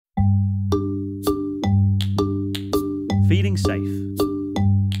feeling safe.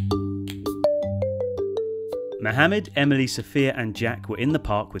 Mohammed, Emily, Sophia and Jack were in the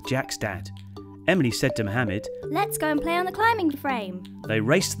park with Jack's dad. Emily said to Mohammed, "Let's go and play on the climbing frame." They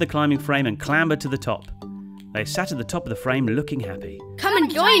raced to the climbing frame and clambered to the top. They sat at the top of the frame looking happy. "Come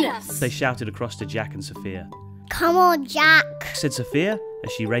and join us!" They shouted across to Jack and Sophia. "Come on, Jack," said Sophia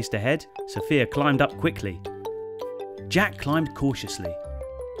as she raced ahead. Sophia climbed up quickly. Jack climbed cautiously.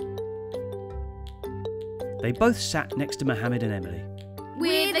 They both sat next to Mohammed and Emily.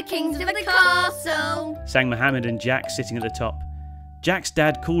 "We're the kings of the castle," sang Mohammed and Jack sitting at the top. Jack's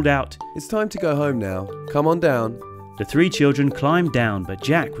dad called out, "It's time to go home now. Come on down." The three children climbed down, but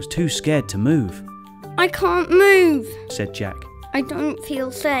Jack was too scared to move. "I can't move," said Jack. "I don't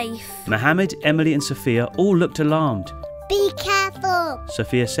feel safe." Mohammed, Emily and Sophia all looked alarmed. "Be careful,"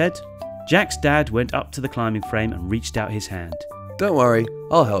 Sophia said. Jack's dad went up to the climbing frame and reached out his hand. "Don't worry,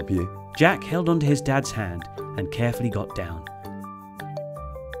 I'll help you." Jack held onto his dad's hand and carefully got down.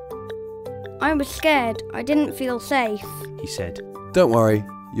 "I was scared. I didn't feel safe," he said. "Don't worry,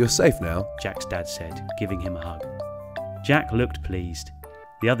 you're safe now," Jack's dad said, giving him a hug. Jack looked pleased.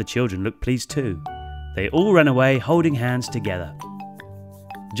 The other children looked pleased too. They all ran away holding hands together.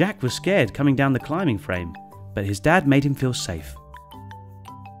 Jack was scared coming down the climbing frame, but his dad made him feel safe.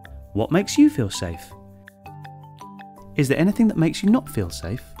 What makes you feel safe? Is there anything that makes you not feel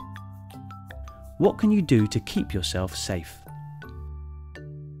safe? What can you do to keep yourself safe?